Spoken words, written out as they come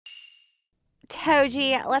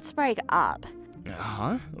Toji, let's break up.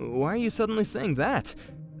 Huh? Why are you suddenly saying that?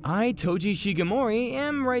 I, Toji Shigemori,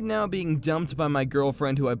 am right now being dumped by my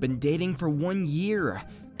girlfriend who I've been dating for 1 year.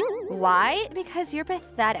 Why? Because you're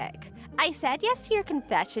pathetic. I said yes to your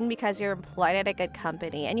confession because you're employed at a good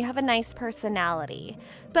company and you have a nice personality.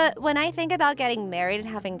 But when I think about getting married and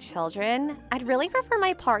having children, I'd really prefer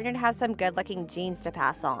my partner to have some good-looking genes to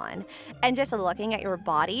pass on. And just looking at your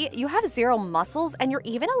body, you have 0 muscles and you're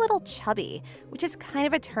even a little chubby, which is kind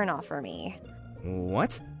of a turnoff for me.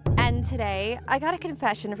 What? And today, I got a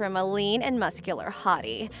confession from a lean and muscular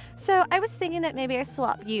hottie. So I was thinking that maybe I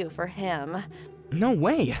swap you for him. No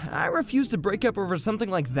way! I refuse to break up over something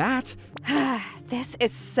like that! This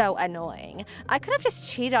is so annoying. I could have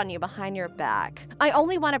just cheated on you behind your back. I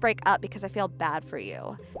only want to break up because I feel bad for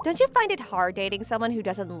you. Don't you find it hard dating someone who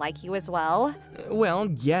doesn't like you as well? Well,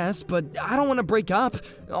 yes, but I don't want to break up.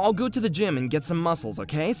 I'll go to the gym and get some muscles,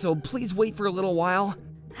 okay? So please wait for a little while.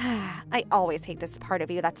 I always hate this part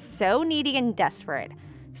of you that's so needy and desperate.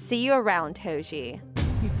 See you around, Toji.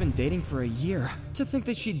 We've been dating for a year. To think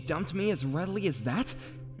that she dumped me as readily as that?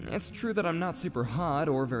 It's true that I'm not super hot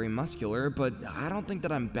or very muscular, but I don't think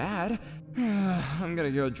that I'm bad. I'm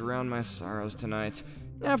gonna go drown my sorrows tonight.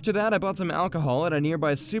 After that, I bought some alcohol at a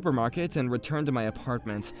nearby supermarket and returned to my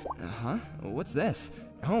apartment. Huh? What's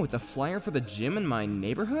this? Oh, it's a flyer for the gym in my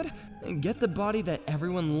neighborhood? Get the body that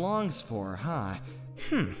everyone longs for, huh?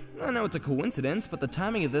 I know it's a coincidence, but the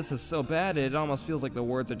timing of this is so bad it almost feels like the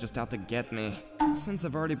words are just out to get me. Since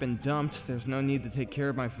I've already been dumped, there's no need to take care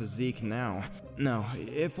of my physique now. No,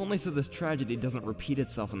 if only so this tragedy doesn't repeat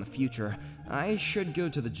itself in the future, I should go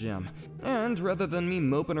to the gym. And rather than me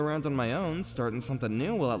moping around on my own, starting something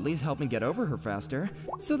new will at least help me get over her faster.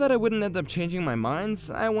 So that I wouldn't end up changing my minds,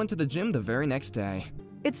 I went to the gym the very next day.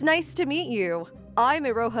 It's nice to meet you. I'm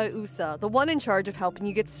Iroha Usa, the one in charge of helping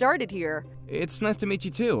you get started here. It's nice to meet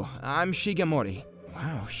you too. I'm Shigemori.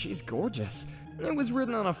 Wow, she's gorgeous. It was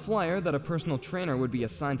written on a flyer that a personal trainer would be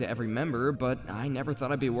assigned to every member, but I never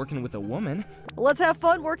thought I'd be working with a woman. Let's have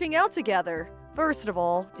fun working out together. First of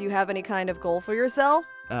all, do you have any kind of goal for yourself?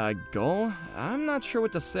 Goal? I'm not sure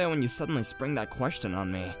what to say when you suddenly spring that question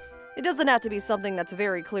on me. It doesn't have to be something that's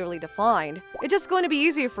very clearly defined. It's just going to be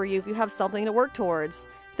easier for you if you have something to work towards.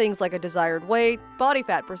 Things like a desired weight, body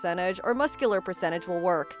fat percentage, or muscular percentage will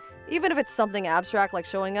work. Even if it's something abstract like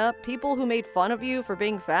showing up, people who made fun of you for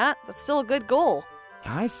being fat, that's still a good goal.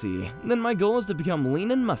 I see. Then my goal is to become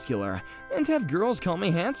lean and muscular, and to have girls call me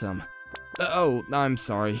handsome. Oh, I'm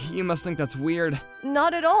sorry. You must think that's weird.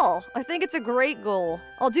 Not at all. I think it's a great goal.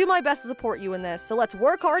 I'll do my best to support you in this, so let's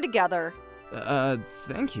work hard together.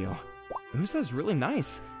 Thank you. Usa's really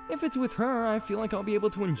nice. If it's with her, I feel like I'll be able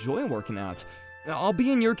to enjoy working out. I'll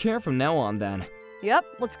be in your care from now on then. Yep,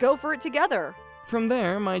 let's go for it together. From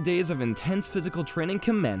there, my days of intense physical training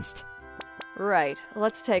commenced. Right,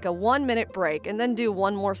 let's take a 1-minute break and then do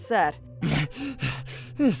one more set.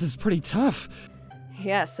 This is pretty tough.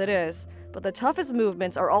 Yes, it is. But the toughest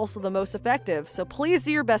movements are also the most effective, so please do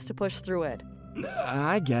your best to push through it.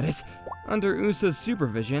 I get it. Under Usa's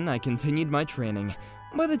supervision, I continued my training.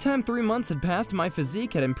 By the time 3 months had passed, my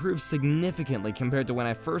physique had improved significantly compared to when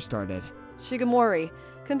I first started. Shigemori,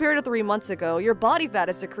 compared to 3 months ago, your body fat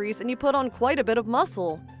has decreased and you put on quite a bit of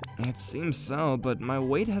muscle. It seems so, but my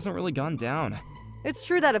weight hasn't really gone down. It's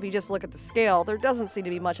true that if you just look at the scale, there doesn't seem to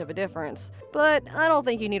be much of a difference, but I don't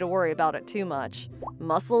think you need to worry about it too much.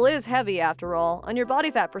 Muscle is heavy after all, and your body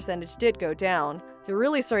fat percentage did go down. You're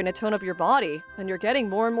really starting to tone up your body, and you're getting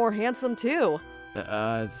more and more handsome too.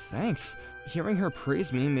 Thanks. Hearing her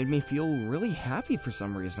praise me made me feel really happy for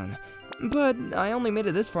some reason. But I only made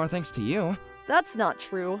it this far thanks to you. That's not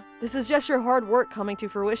true. This is just your hard work coming to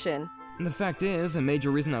fruition. The fact is, a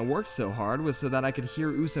major reason I worked so hard was so that I could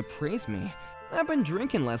hear Usa praise me. I've been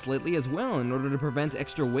drinking less lately as well in order to prevent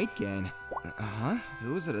extra weight gain.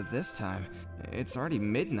 Who is it at this time? It's already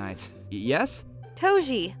midnight. Yes?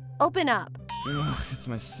 Toji, open up. Ugh, it's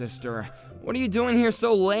my sister. What are you doing here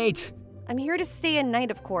so late? I'm here to stay a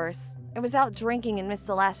night, of course. I was out drinking and missed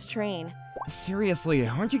the last train. Seriously,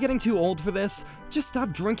 aren't you getting too old for this? Just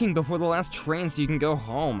stop drinking before the last train so you can go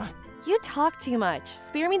home. You talk too much.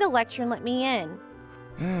 Spare me the lecture and let me in.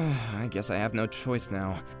 I guess I have no choice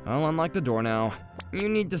now. I'll unlock the door now. You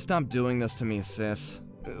need to stop doing this to me, sis.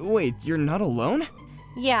 Wait, you're not alone?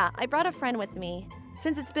 Yeah, I brought a friend with me.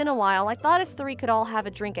 Since it's been a while, I thought us 3 could all have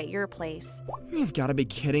a drink at your place. You've gotta be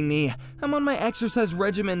kidding me. I'm on my exercise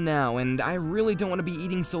regimen now, and I really don't want to be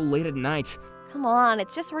eating so late at night. Come on,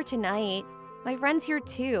 it's just for tonight. My friend's here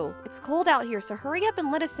too. It's cold out here, so hurry up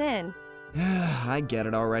and let us in. I get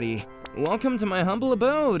it already. Welcome to my humble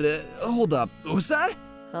abode. Hold up, Usa?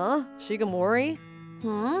 Huh? Shigemori?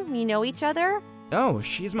 You know each other? Oh,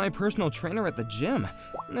 she's my personal trainer at the gym.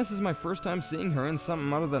 This is my first time seeing her in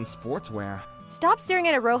something other than sportswear. Stop staring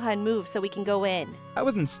at Iroha and move so we can go in. I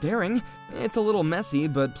wasn't staring. It's a little messy,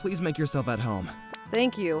 but please make yourself at home.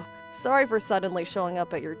 Thank you. Sorry for suddenly showing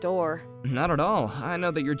up at your door. Not at all. I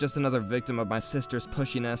know that you're just another victim of my sister's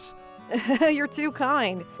pushiness. You're too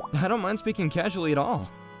kind. I don't mind speaking casually at all.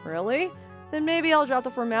 Really? Then maybe I'll drop the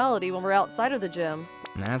formality when we're outside of the gym.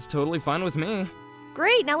 That's totally fine with me.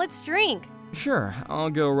 Great, now let's drink. Sure, I'll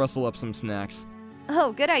go rustle up some snacks.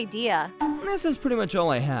 Oh, good idea. This is pretty much all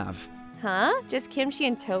I have. Huh? Just kimchi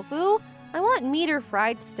and tofu? I want meat or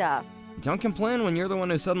fried stuff. Don't complain when you're the one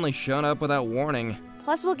who suddenly showed up without warning.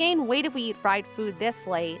 Plus, we'll gain weight if we eat fried food this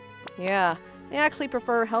late. Yeah, I actually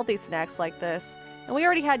prefer healthy snacks like this. And we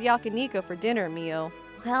already had yakiniku for dinner, Mio.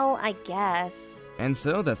 Well, I guess. And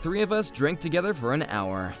so the three of us drank together for an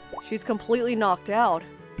hour. She's completely knocked out.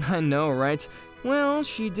 I know, right? Well,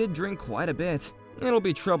 she did drink quite a bit. It'll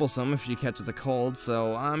be troublesome if she catches a cold,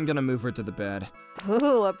 so I'm gonna move her to the bed.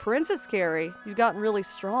 Ooh, a princess carry. You've gotten really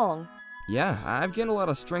strong. Yeah, I've gained a lot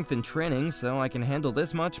of strength in training, so I can handle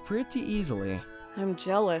this much pretty easily. I'm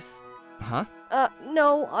jealous. Huh?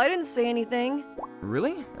 No, I didn't say anything.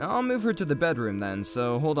 Really? I'll move her to the bedroom then,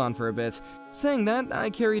 so hold on for a bit. Saying that, I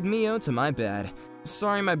carried Mio to my bed.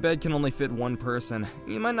 Sorry my bed can only fit one person.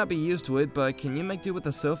 You might not be used to it, but can you make do with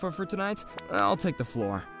the sofa for tonight? I'll take the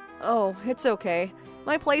floor. Oh, it's okay.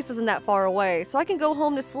 My place isn't that far away, so I can go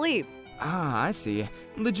home to sleep. Ah, I see.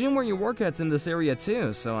 The gym where you work at's in this area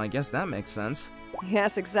too, so I guess that makes sense.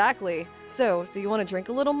 Yes, exactly. So, do you want to drink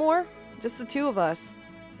a little more? Just the two of us.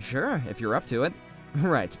 Sure, if you're up to it.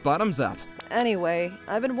 Right, bottoms up. Anyway,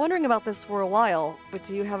 I've been wondering about this for a while, but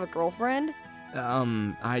do you have a girlfriend?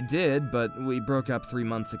 I did, but we broke up 3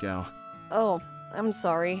 months ago. Oh, I'm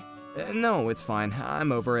sorry. No, it's fine.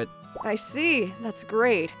 I'm over it. I see. That's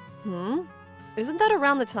great. Isn't that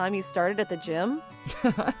around the time you started at the gym?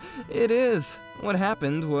 It is. What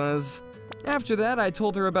happened was... After that, I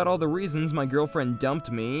told her about all the reasons my girlfriend dumped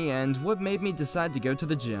me and what made me decide to go to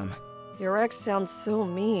the gym. Your ex sounds so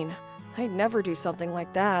mean. I'd never do something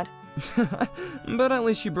like that. But at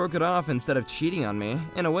least she broke it off instead of cheating on me.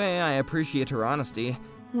 In a way, I appreciate her honesty.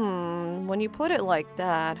 When you put it like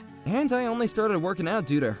that. And I only started working out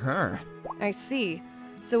due to her. I see.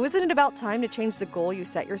 So isn't it about time to change the goal you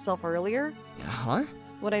set yourself earlier? Huh?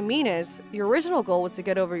 What I mean is, your original goal was to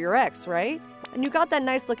get over your ex, right? And you got that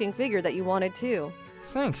nice looking figure that you wanted too.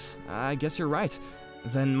 Thanks. I guess you're right.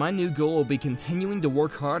 Then my new goal will be continuing to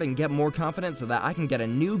work hard and get more confident so that I can get a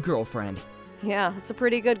new girlfriend. Yeah, it's a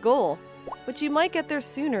pretty good goal. But you might get there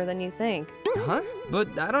sooner than you think. Huh?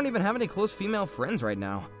 But I don't even have any close female friends right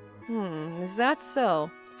now. Is that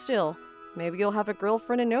so? Still, maybe you'll have a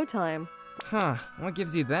girlfriend in no time. Huh, what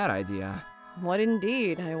gives you that idea? What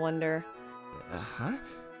indeed, I wonder. Huh?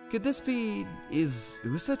 Could this be... Is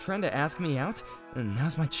Usa trying to ask me out?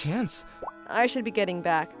 Now's my chance. I should be getting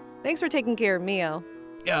back. Thanks for taking care of Mio.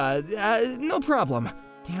 No problem.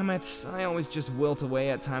 Damn it, I always just wilt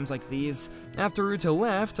away at times like these. After Ruta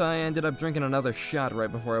left, I ended up drinking another shot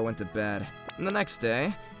right before I went to bed. The next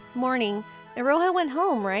day... Morning. Iroha went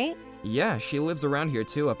home, right? Yeah, she lives around here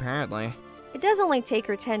too, apparently. It does only take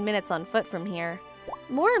her 10 minutes on foot from here.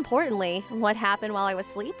 More importantly, what happened while I was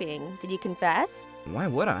sleeping? Did you confess? Why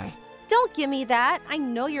would I? Don't give me that. I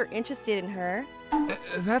know you're interested in her.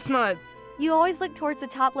 That's not... You always look towards the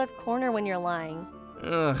top left corner when you're lying.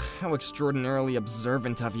 Ugh, how extraordinarily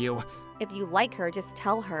observant of you. If you like her, just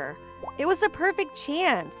tell her. It was the perfect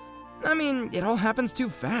chance. I mean, it all happens too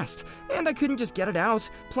fast, and I couldn't just get it out.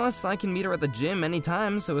 Plus, I can meet her at the gym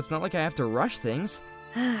anytime, so it's not like I have to rush things.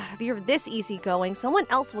 If you're this easygoing, someone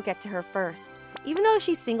else will get to her first. Even though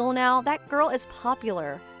she's single now, that girl is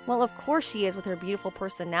popular. Well, of course she is with her beautiful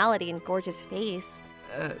personality and gorgeous face.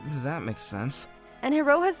 That makes sense. And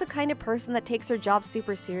Hiroha's the kind of person that takes her job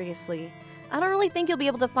super seriously. I don't really think you'll be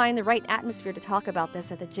able to find the right atmosphere to talk about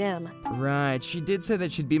this at the gym. Right, she did say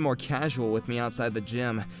that she'd be more casual with me outside the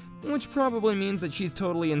gym, which probably means that she's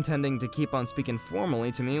totally intending to keep on speaking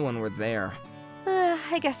formally to me when we're there.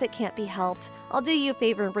 I guess it can't be helped. I'll do you a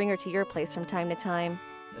favor and bring her to your place from time to time.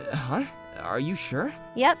 Huh? Are you sure?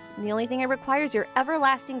 Yep, the only thing I require is your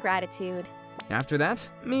everlasting gratitude. After that,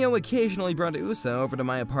 Mio occasionally brought Usa over to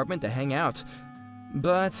my apartment to hang out.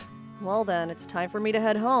 But... Well then, it's time for me to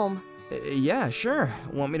head home. Yeah, sure.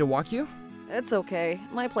 Want me to walk you? It's okay.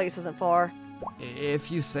 My place isn't far.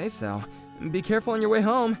 If you say so. Be careful on your way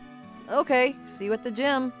home. Okay, see you at the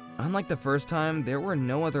gym. Unlike the first time, there were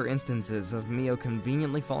no other instances of Mio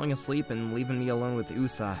conveniently falling asleep and leaving me alone with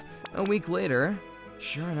Usa. A week later,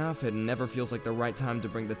 Sure enough, it never feels like the right time to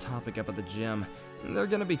bring the topic up at the gym. They're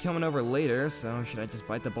gonna be coming over later, so should I just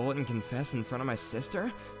bite the bullet and confess in front of my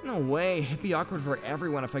sister? No way, it'd be awkward for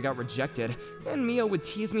everyone if I got rejected, and Mio would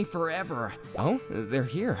tease me forever. Oh, they're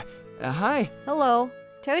here. Hi. Hello.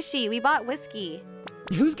 Toshi, we bought whiskey.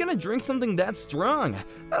 Who's gonna drink something that strong?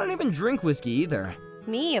 I don't even drink whiskey either.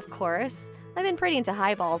 Me, of course. I've been pretty into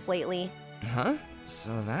highballs lately. Huh?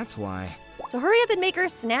 So that's why. So hurry up and make her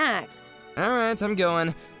snacks. Alright, I'm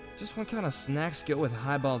going. Just what kind of snacks go with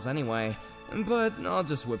highballs anyway? But I'll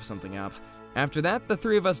just whip something up. After that, the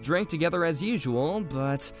three of us drank together as usual,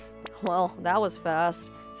 but... Well, that was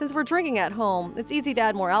fast. Since we're drinking at home, it's easy to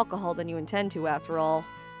add more alcohol than you intend to after all.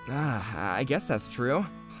 I guess that's true.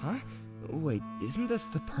 Huh? Wait, isn't this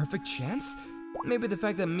the perfect chance? Maybe the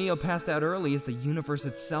fact that Mio passed out early is the universe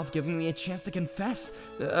itself giving me a chance to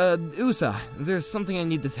confess. Usa, there's something I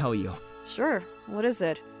need to tell you. Sure, what is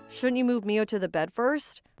it? Shouldn't you move Mio to the bed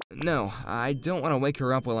first? No, I don't want to wake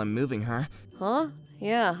her up while I'm moving her. Huh?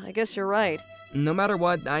 Yeah, I guess you're right. No matter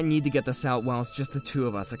what, I need to get this out while it's just the two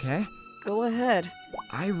of us, okay? Go ahead.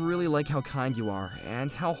 I really like how kind you are,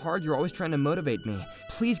 and how hard you're always trying to motivate me.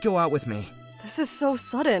 Please go out with me. This is so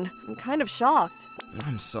sudden. I'm kind of shocked.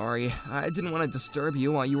 I'm sorry. I didn't want to disturb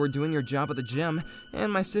you while you were doing your job at the gym,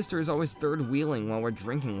 and my sister is always third-wheeling while we're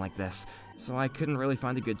drinking like this, so I couldn't really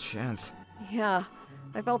find a good chance. Yeah,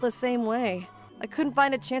 I felt the same way. I couldn't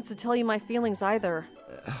find a chance to tell you my feelings either.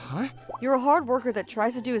 Huh? You're a hard worker that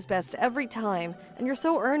tries to do his best every time, and you're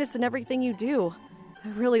so earnest in everything you do. I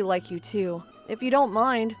really like you too. If you don't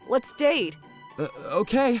mind, let's date.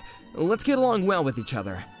 Okay. Let's get along well with each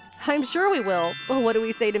other. I'm sure we will. Well, what do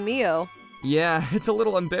we say to Mio? Yeah, it's a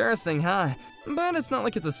little embarrassing, huh? But it's not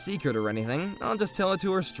like it's a secret or anything. I'll just tell it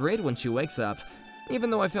to her straight when she wakes up. Even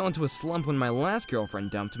though I fell into a slump when my last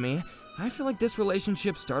girlfriend dumped me, I feel like this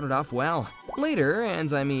relationship started off well. Later,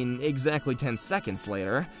 and I mean exactly 10 seconds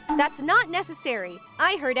later... That's not necessary.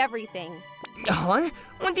 I heard everything. Huh?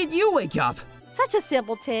 When did you wake up? Such a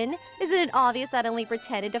simpleton. Isn't it obvious that I only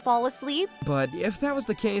pretended to fall asleep? But if that was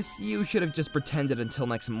the case, you should have just pretended until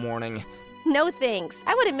next morning. No thanks.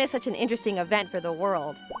 I wouldn't miss such an interesting event for the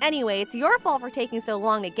world. Anyway, it's your fault for taking so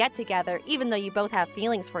long to get together, even though you both have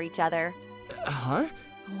feelings for each other. Huh?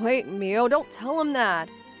 Wait, Mio, don't tell him that.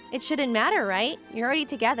 It shouldn't matter, right? You're already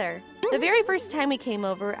together. The very first time we came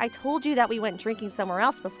over, I told you that we went drinking somewhere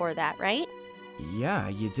else before that, right? Yeah,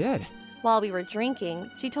 you did. While we were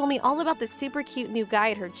drinking, she told me all about this super cute new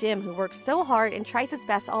guy at her gym who works so hard and tries his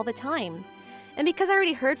best all the time. And because I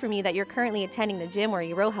already heard from you that you're currently attending the gym where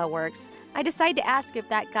Iroha works, I decided to ask if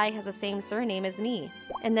that guy has the same surname as me.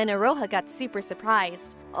 And then Iroha got super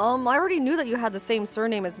surprised. I already knew that you had the same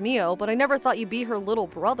surname as Mio, but I never thought you'd be her little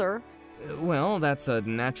brother. Well, that's a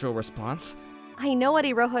natural response. I know what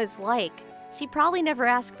Iroha is like. She probably never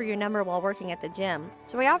asked for your number while working at the gym,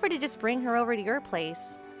 so I offered to just bring her over to your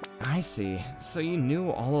place. I see. So you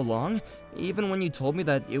knew all along? Even when you told me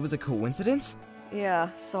that it was a coincidence? Yeah,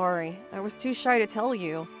 sorry. I was too shy to tell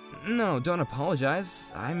you. No, don't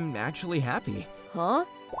apologize. I'm actually happy. Huh?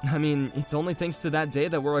 I mean, it's only thanks to that day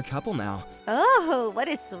that we're a couple now. Oh, what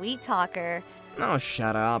a sweet talker. Oh,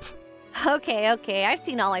 shut up. Okay, I've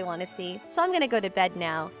seen all I want to see, so I'm gonna go to bed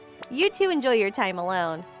now. You two enjoy your time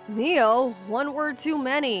alone. Mio, one word too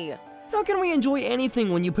many. How can we enjoy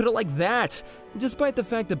anything when you put it like that? Despite the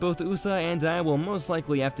fact that both Usa and I will most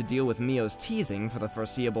likely have to deal with Mio's teasing for the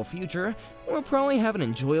foreseeable future, we'll probably have an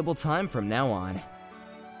enjoyable time from now on.